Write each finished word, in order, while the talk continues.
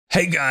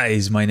Hey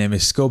guys, my name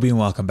is Scoby and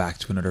welcome back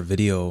to another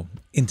video.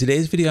 In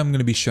today's video I'm going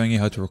to be showing you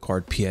how to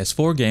record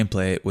PS4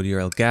 gameplay with your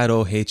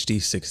Elgato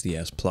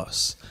HD60S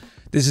Plus.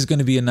 This is going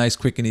to be a nice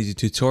quick and easy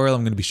tutorial.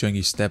 I'm going to be showing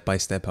you step by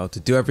step how to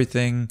do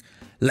everything.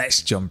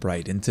 Let's jump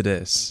right into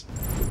this.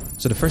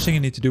 So the first thing you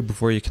need to do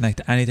before you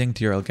connect anything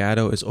to your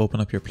Elgato is open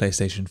up your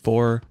PlayStation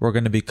 4. We're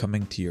going to be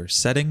coming to your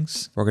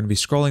settings. We're going to be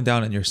scrolling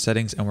down in your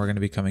settings and we're going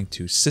to be coming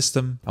to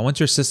system. And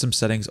once your system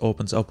settings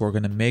opens up, we're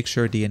going to make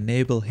sure the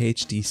enable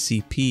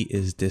HDCP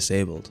is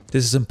disabled.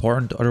 This is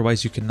important,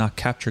 otherwise you cannot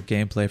capture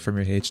gameplay from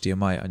your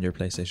HDMI on your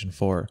PlayStation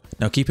 4.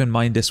 Now keep in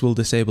mind this will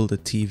disable the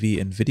TV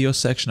and video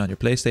section on your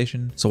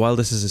PlayStation. So while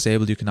this is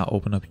disabled, you cannot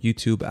open up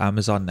YouTube,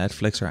 Amazon,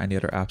 Netflix or any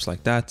other apps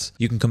like that.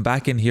 You can come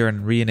back in here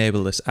and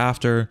re-enable this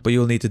after, but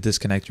you'll need to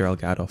disconnect your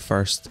Elgato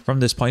first. From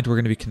this point, we're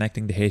going to be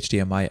connecting the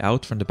HDMI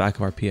out from the back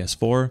of our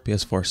PS4,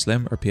 PS4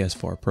 Slim or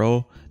PS4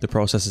 Pro. The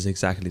process is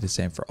exactly the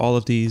same for all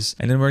of these.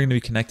 And then we're going to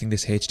be connecting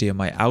this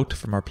HDMI out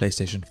from our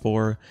PlayStation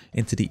 4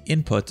 into the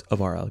input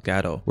of our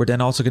Elgato. We're then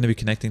also going to be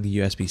connecting the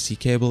USB-C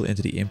cable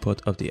into the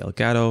input of the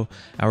Elgato,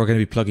 and we're going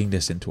to be plugging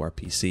this into our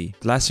PC.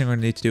 The last thing we're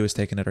going to need to do is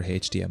take another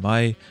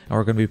HDMI, and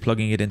we're going to be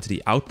plugging it into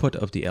the output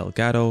of the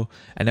Elgato,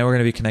 and then we're going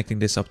to be connecting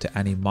this up to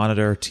any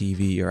monitor,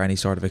 TV, or any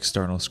sort of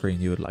external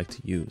screen you would like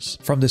to use.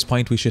 From this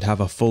point, we should have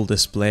a full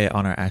display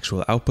on our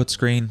actual output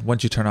screen.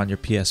 Once you turn on your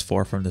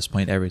PS4 from this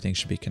point, everything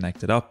should be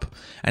connected up.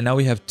 And now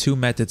we have two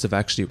methods of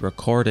actually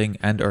recording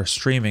and or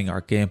streaming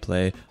our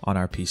gameplay on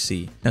our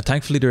PC. Now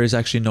thankfully there is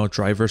actually no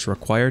drivers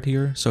required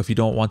here, so if you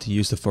don't want to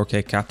use the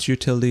 4K capture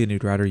utility and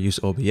you'd rather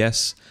use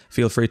OBS,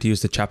 feel free to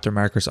use the chapter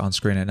markers on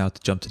screen and now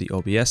to jump to the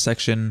OBS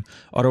section.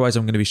 Otherwise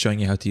I'm going to be showing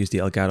you how to use the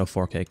Elgato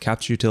 4K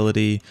capture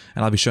utility,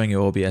 and I'll be showing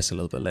you OBS a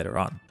little bit later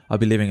on. I'll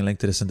be leaving a link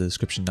to this in the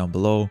description down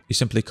below. You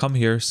simply come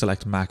here,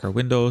 select Mac or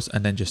Windows,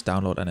 and then just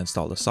download and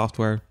install the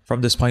software. From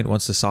this point,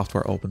 once the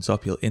software opens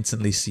up, you'll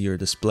instantly see your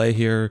display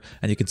here,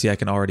 and you can see I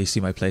can already see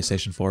my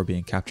PlayStation 4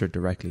 being captured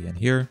directly in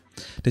here.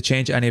 To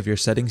change any of your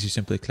settings, you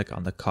simply click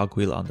on the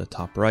cogwheel on the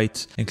top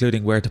right,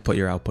 including where to put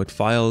your output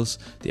files,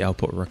 the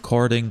output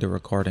recording, the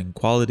recording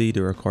quality,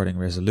 the recording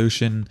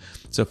resolution.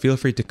 So feel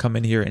free to come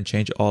in here and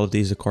change all of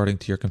these according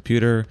to your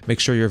computer. Make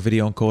sure your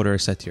video encoder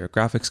is set to your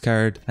graphics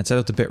card, and set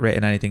up the bitrate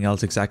and anything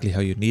else exactly how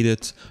you need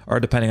it, or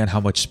depending on how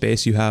much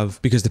space you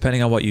have, because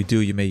depending on what you do,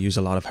 you may use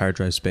a lot of hard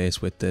drive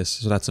space with this,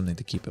 so that's something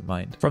to keep in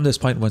mind. From this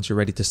point, once you're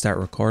ready to start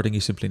recording,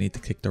 you simply need to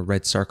click the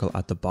red circle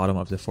at the bottom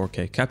of the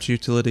 4K capture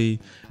utility,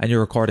 and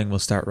your recording will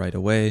start right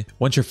away.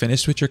 Once you're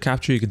finished with your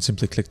capture, you can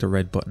simply click the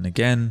red button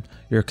again,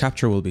 your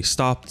capture will be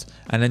stopped,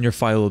 and then your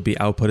file will be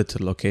outputted to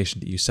the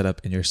location that you set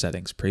up in your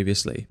settings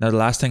previously. Now the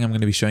last thing I'm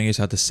going to be showing you is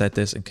how to set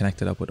this and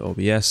connect it up with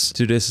OBS.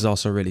 To do this is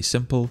also really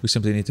simple. We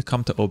simply need to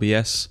come to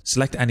OBS,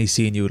 select any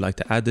scene you would like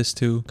to add this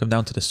to, come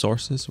down to the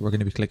sources, we're going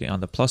to be clicking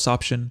on the plus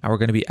option, and we're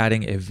going to be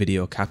adding a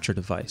video capture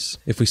device.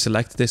 If we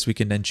select this, we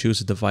can then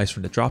choose a device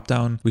from the drop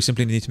down. We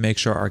simply need to make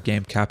sure our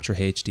Game Capture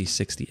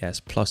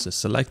HD60S Plus is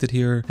selected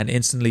here, and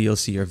instantly you'll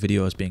see your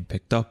video is being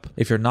picked up.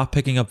 If you're not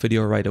picking up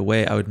video right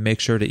away, I would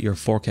make sure that your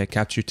 4K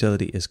capture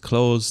utility is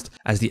closed,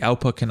 as the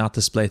output cannot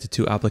display to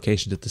two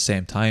applications at the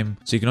same time,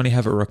 so you can only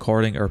have it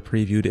recording or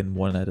previewed in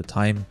one at a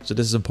time. So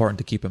this is important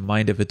to keep in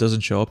mind. If it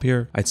doesn't show up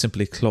here, I'd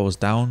simply close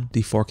down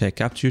the 4K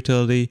capture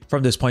utility.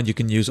 From this point, you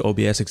can use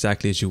OBS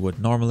exactly as you would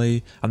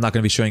normally. I'm not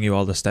going to be showing you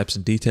all the steps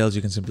and details.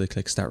 You can simply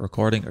click start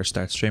recording or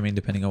start streaming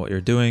depending on what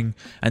you're doing,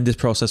 and this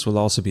process will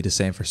also be the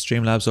same for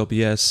Streamlabs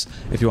OBS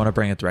if you want to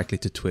bring it directly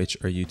to Twitch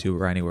or YouTube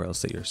or anywhere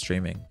else that you're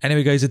streaming.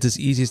 Anyway guys, it's as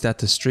easy as that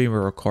to stream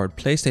or record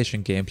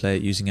PlayStation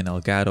gameplay using an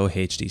Elgato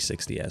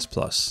HD60S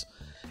Plus.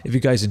 If you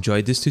guys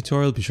enjoyed this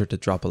tutorial, be sure to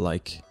drop a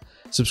like.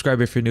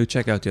 Subscribe if you're new,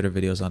 check out the other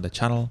videos on the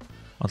channel.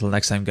 Until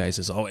next time guys,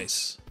 as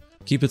always,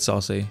 keep it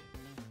saucy.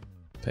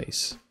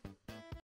 Peace.